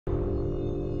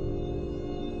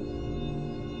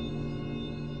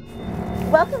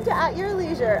Welcome to At Your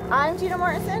Leisure. I'm Gina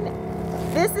Mortensen.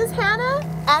 This is Hannah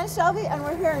and Shelby, and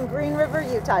we're here in Green River,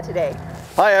 Utah today.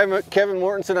 Hi, I'm Kevin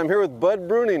Mortensen. I'm here with Bud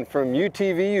Bruning from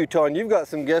UTV Utah, and you've got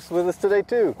some guests with us today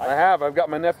too. I have. I've got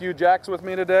my nephew Jax with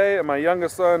me today, and my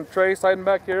youngest son Trace hiding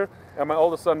back here, and my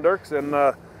oldest son Dirks, and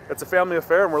it's a family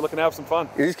affair, and we're looking to have some fun.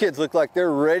 These kids look like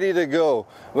they're ready to go.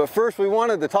 But first, we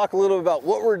wanted to talk a little about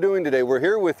what we're doing today. We're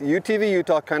here with UTV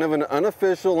Utah, kind of an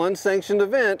unofficial, unsanctioned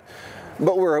event,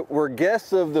 but we're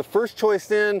guests of the First Choice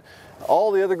Inn,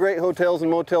 all the other great hotels and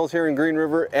motels here in Green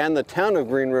River, and the town of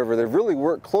Green River. They've really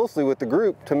worked closely with the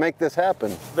group to make this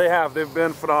happen. They have. They've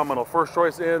been phenomenal. First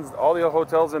Choice Inns, all the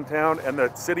hotels in town, and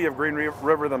the city of Green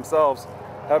River themselves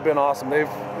have been awesome. They've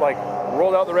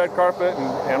rolled out the red carpet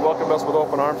and welcomed us with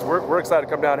open arms. We're excited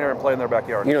to come down here and play in their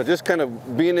backyard. You know, just kind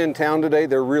of being in town today,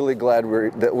 they're really glad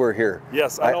that we're here.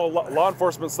 Yes, I know law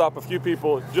enforcement stopped a few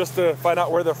people just to find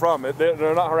out where they're from.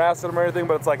 They're not harassing them or anything,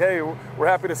 but it's like, hey, we're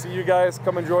happy to see you guys.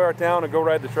 Come enjoy our town and go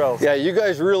ride the trails. Yeah, you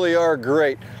guys really are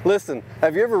great. Listen,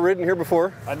 have you ever ridden here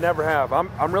before? I never have.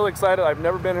 I'm really excited. I've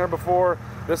never been here before.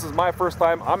 This is my first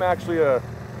time. I'm actually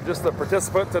just a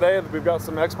participant today. We've got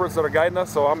some experts that are guiding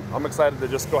us, so I'm excited to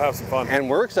just go have some fun. And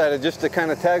we're excited just to kind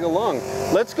of tag along.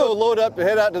 Let's go load up to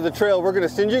head out to the trail. We're going to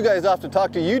send you guys off to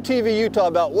talk to UTV Utah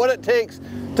about what it takes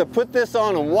to put this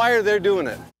on and why they're doing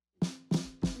it.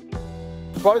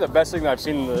 Probably the best thing that I've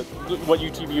seen what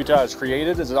UTV Utah has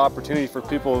created is an opportunity for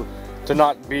people to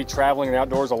not be traveling in the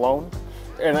outdoors alone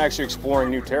and actually exploring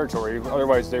new territory.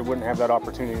 Otherwise, they wouldn't have that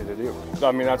opportunity to do. So,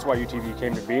 I mean, that's why UTV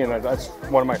came to be, and that's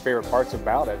one of my favorite parts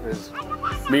about it is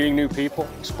meeting new people,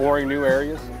 exploring new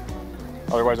areas.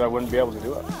 Otherwise, I wouldn't be able to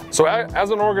do it. So as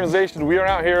an organization, we are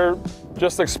out here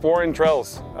just exploring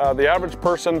trails. The average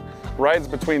person rides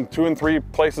between 2 and 3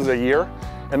 places a year,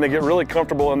 and they get really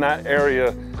comfortable in that area,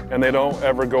 and they don't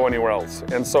ever go anywhere else.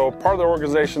 And so part of the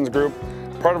organization's group,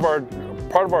 part of our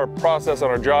process and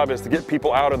our job is to get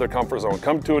people out of their comfort zone.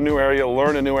 Come to a new area,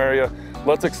 learn a new area.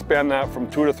 Let's expand that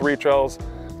from 2 to 3 trails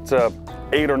to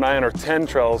 8 or 9 or 10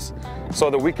 trails so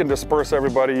that we can disperse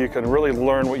everybody. You can really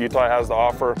learn what Utah has to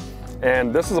offer.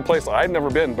 And this is a place I've never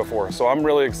been before. So I'm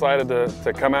really excited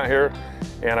to come out here.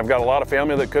 And I've got a lot of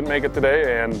family that couldn't make it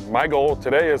today. And my goal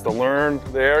today is to learn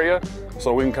the area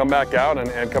so we can come back out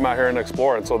and come out here and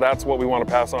explore. And so that's what we want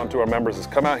to pass on to our members is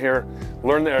come out here,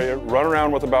 learn the area, run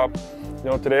around with about,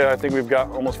 today I think we've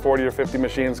got almost 40 or 50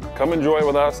 machines. Come enjoy it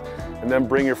with us, and then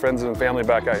bring your friends and family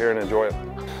back out here and enjoy it.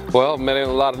 Well, met a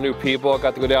lot of new people.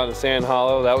 Got to go down to Sand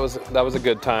Hollow. That was a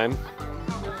good time.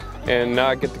 And now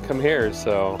I get to come here,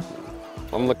 so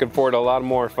I'm looking forward to a lot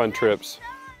more fun trips.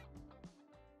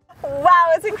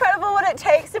 Wow, it's incredible what it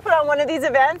takes to put on one of these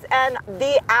events, and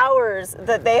the hours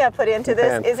that they have put into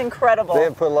this is incredible. They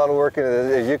have put a lot of work into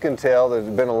it. As you can tell, there's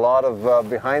been a lot of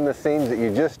behind the scenes that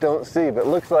you just don't see, but it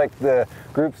looks like the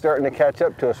group's starting to catch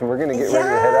up to us, and we're going to get ready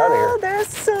to head out of here. There's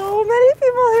so many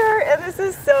people here, and this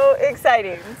is so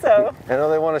exciting. So I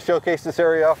know they want to showcase this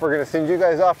area off. We're going to send you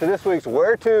guys off to this week's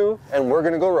Where To, and we're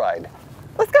going to go ride.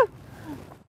 Let's go.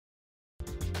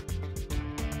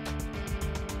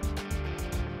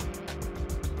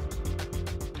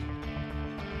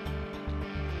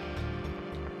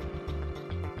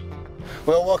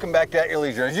 Well, welcome back to At Your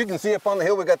Leisure. As you can see up on the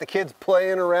hill, we've got the kids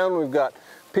playing around. We've got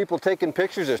people taking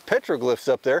pictures. There's petroglyphs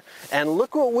up there. And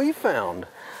look what we found.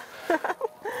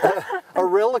 A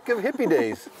relic of hippie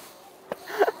days.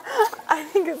 I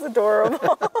think it's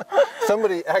adorable.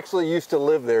 Somebody actually used to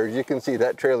live there. As you can see,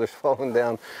 that trailer's fallen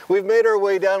down. We've made our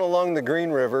way down along the Green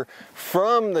River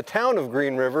from the town of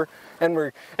Green River. And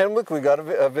look, we got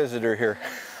a visitor here.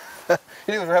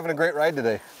 You know, we're having a great ride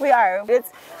today. We are. It's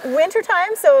winter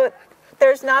time, so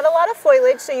there's not a lot of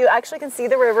foliage, so you actually can see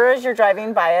the river as you're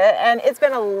driving by it, and it's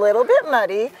been a little bit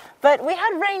muddy, but we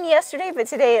had rain yesterday, but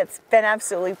today it's been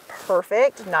absolutely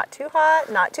perfect. Not too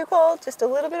hot, not too cold, just a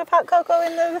little bit of hot cocoa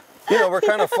in the... You know, we're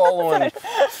kind of following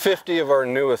 50 of our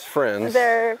newest friends.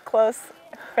 They're close,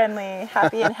 friendly,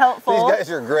 happy, and helpful. These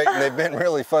guys are great, and they've been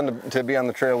really fun to be on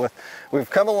the trail with. We've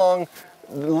come along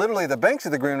literally the banks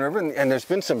of the Green River, and there's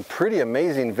been some pretty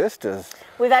amazing vistas.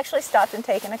 We've actually stopped and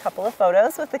taken a couple of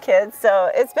photos with the kids, so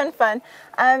it's been fun.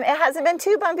 It hasn't been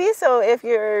too bumpy, so if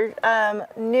you're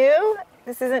new,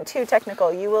 this isn't too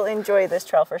technical. You will enjoy this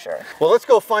trail for sure. Well, let's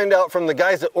go find out from the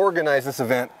guys that organize this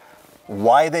event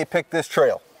why they picked this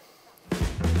trail.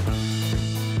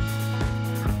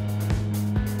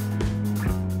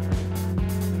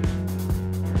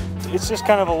 It's just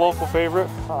kind of a local favorite.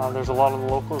 There's a lot of the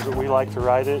locals that we like to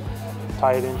ride it,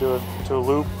 tie it into a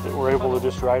loop that we're able to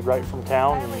just ride right from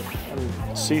town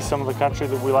and see some of the country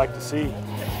that we like to see.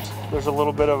 There's a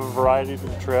little bit of a variety to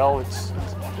the trail.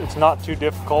 It's not too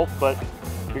difficult, but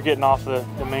you're getting off the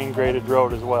main graded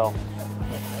road as well.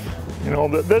 You know,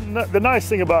 the nice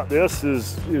thing about this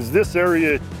is this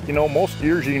area, you know, most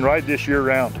years you can ride this year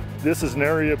round. This is an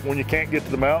area when you can't get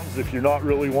to the mountains, if you're not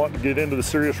really wanting to get into the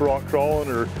serious rock crawling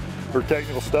or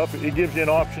technical stuff, it gives you an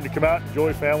option to come out,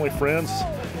 enjoy family, friends,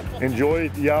 enjoy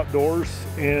the outdoors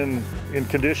in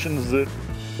conditions that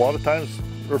a lot of times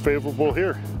are favorable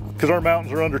here. Because our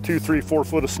mountains are under 2, 3, 4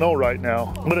 foot of snow right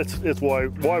now. But it's why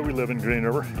we live in Green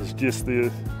River. It's just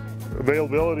the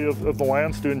availability of the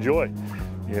lands to enjoy.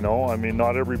 You know, I mean,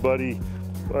 not everybody,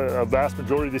 a vast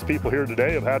majority of these people here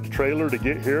today have had to trailer to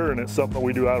get here, and it's something that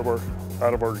we do out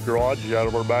of our garage, out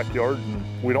of our backyard, and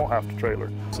we don't have to trailer.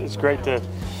 It's great to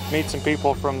meet some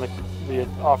people from the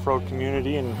off-road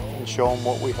community and show them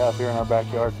what we have here in our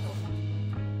backyard.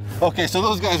 Okay, so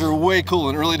those guys are way cool,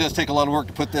 and it really does take a lot of work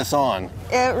to put this on.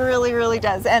 It really, really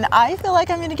does. And I feel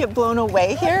like I'm going to get blown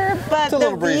away here, but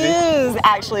the views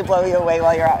actually blow you away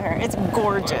while you're out here. It's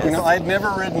gorgeous. You know, I'd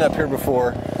never ridden up here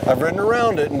before. I've ridden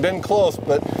around it and been close,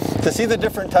 but to see the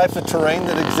different types of terrain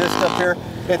that exist up here,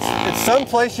 it's some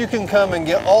place you can come and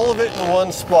get all of it in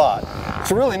one spot.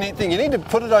 It's a really neat thing. You need to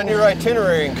put it on your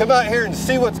itinerary and come out here and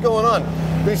see what's going on.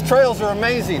 These trails are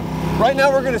amazing. Right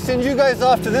now we're going to send you guys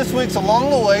off to this week's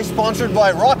Along the Way, sponsored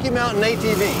by Rocky Mountain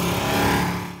ATV.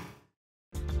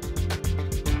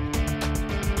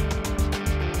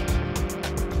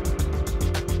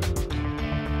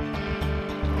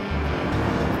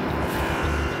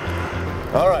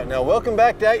 All right, now welcome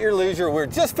back to At Your Leisure. We're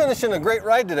just finishing a great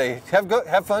ride today.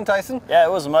 Have fun, Tyson? Yeah,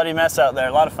 it was a muddy mess out there.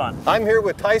 A lot of fun. I'm here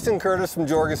with Tyson Curtis from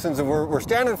Jorgensen's, and we're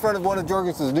standing in front of one of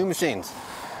Jorgensen's new machines.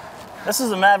 This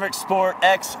is the Maverick Sport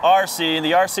X RC.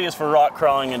 The RC is for rock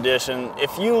crawling edition.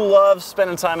 If you love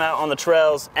spending time out on the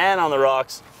trails and on the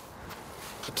rocks,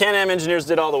 the Can-Am engineers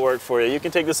did all the work for you. You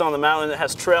can take this on the mountain. It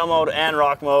has trail mode and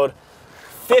rock mode.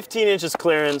 15 inches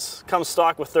clearance, comes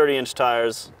stock with 30-inch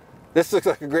tires. This looks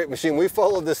like a great machine. We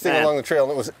followed this thing along the trail,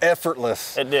 and it was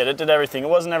effortless. It did everything. It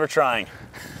wasn't ever trying.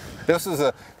 This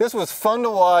was fun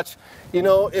to watch. You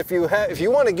know, if you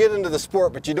want to get into the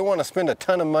sport, but you don't want to spend a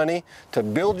ton of money to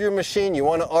build your machine, you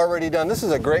want it already done, this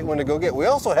is a great one to go get. We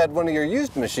also had one of your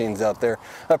used machines out there,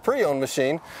 a pre-owned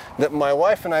machine that my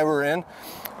wife and I were in.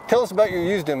 Tell us about your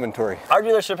used inventory. Our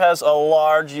dealership has a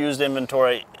large used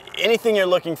inventory. Anything you're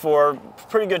looking for,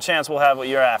 pretty good chance we'll have what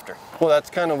you're after. Well, that's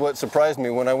kind of what surprised me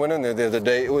when I went in there the other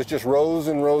day. It was just rows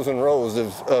and rows and rows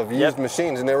of used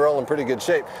machines, and they were all in pretty good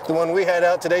shape. The one we had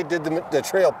out today did the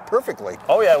trail perfectly.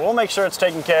 Oh yeah, we'll make sure it's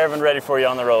taken care of and ready for you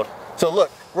on the road. So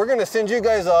look, we're going to send you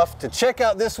guys off to check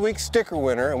out this week's sticker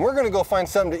winner, and we're going to go find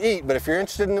something to eat. But if you're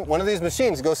interested in one of these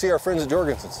machines, go see our friends at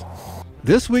Jorgensen's.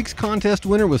 This week's contest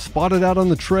winner was spotted out on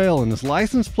the trail, and his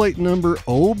license plate number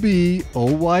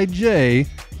OBOYJ,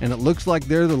 and it looks like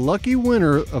they're the lucky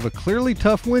winner of a Clearly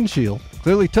Tough windshield.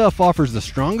 Clearly Tough offers the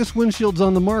strongest windshields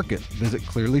on the market. Visit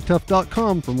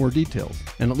clearlytough.com for more details.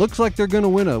 And it looks like they're going to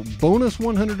win a bonus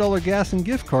 $100 gas and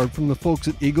gift card from the folks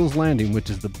at Eagles Landing, which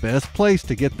is the best place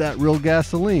to get that real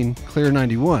gasoline, Clear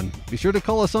 91. Be sure to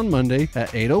call us on Monday at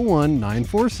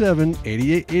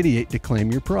 801-947-8888 to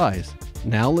claim your prize.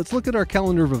 Now let's look at our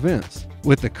calendar of events.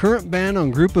 With the current ban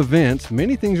on group events,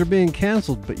 many things are being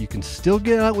canceled, but you can still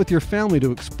get out with your family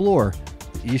to explore.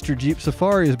 The Easter Jeep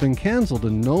Safari has been canceled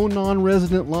and no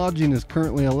non-resident lodging is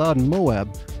currently allowed in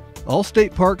Moab. All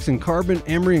state parks in Carbon,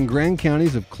 Emery, and Grand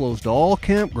counties have closed all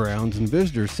campgrounds and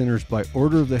visitor centers by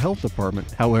order of the health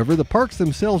department. However, the parks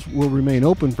themselves will remain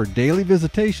open for daily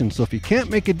visitation, so if you can't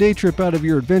make a day trip out of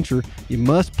your adventure, you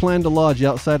must plan to lodge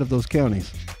outside of those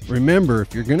counties. Remember,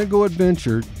 if you're going to go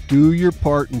adventure, do your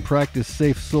part and practice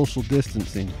safe social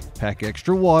distancing. Pack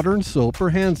extra water and soap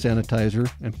or hand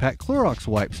sanitizer, and pack Clorox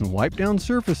wipes and wipe down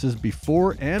surfaces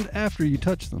before and after you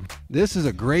touch them. This is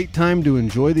a great time to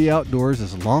enjoy the outdoors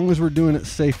as long as we're doing it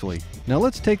safely. Now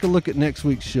let's take a look at next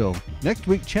week's show. Next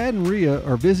week, Chad and Ria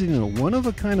are visiting a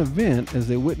one-of-a-kind event as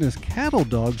they witness cattle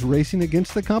dogs racing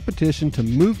against the competition to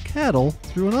move cattle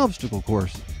through an obstacle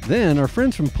course. Then our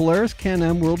friends from Polaris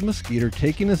Can-Am World Mesquite are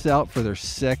taking us out for their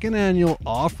second annual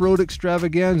off-road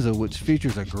extravaganza, which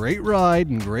features a great ride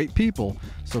and great people.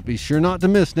 So be sure not to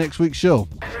miss next week's show.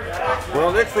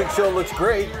 Well, next week's show looks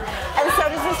great. And so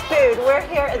does this food. We're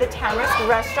here at the Tamarisk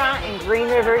Restaurant in Green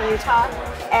River, Utah,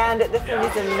 and the food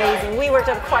is amazing. We worked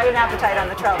up quite an appetite on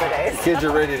the trail today. The kids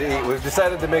are ready to eat. We've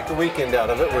decided to make a weekend out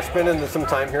of it. We're spending some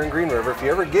time here in Green River. If you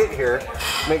ever get here,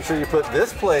 make sure you put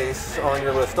this place on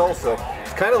your list also.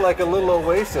 It's kind of like a little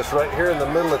oasis right here in the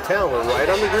middle of town. We're right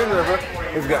on the Green River.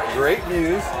 We've got great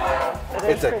views.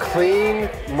 It's a clean,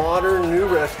 modern, new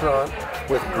restaurant.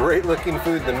 with great looking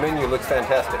food. The menu looks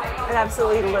fantastic. It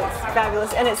absolutely looks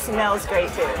fabulous, and it smells great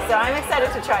too. So I'm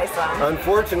excited to try some.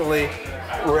 Unfortunately,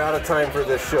 we're out of time for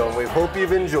this show. We hope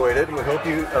you've enjoyed it, and we hope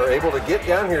you are able to get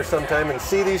down here sometime and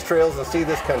see these trails and see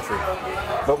this country.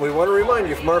 But we want to remind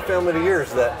you from our family to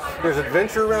yours that there's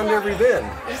adventure around every bend.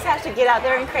 You just have to get out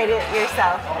there and create it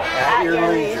yourself At your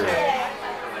leisure.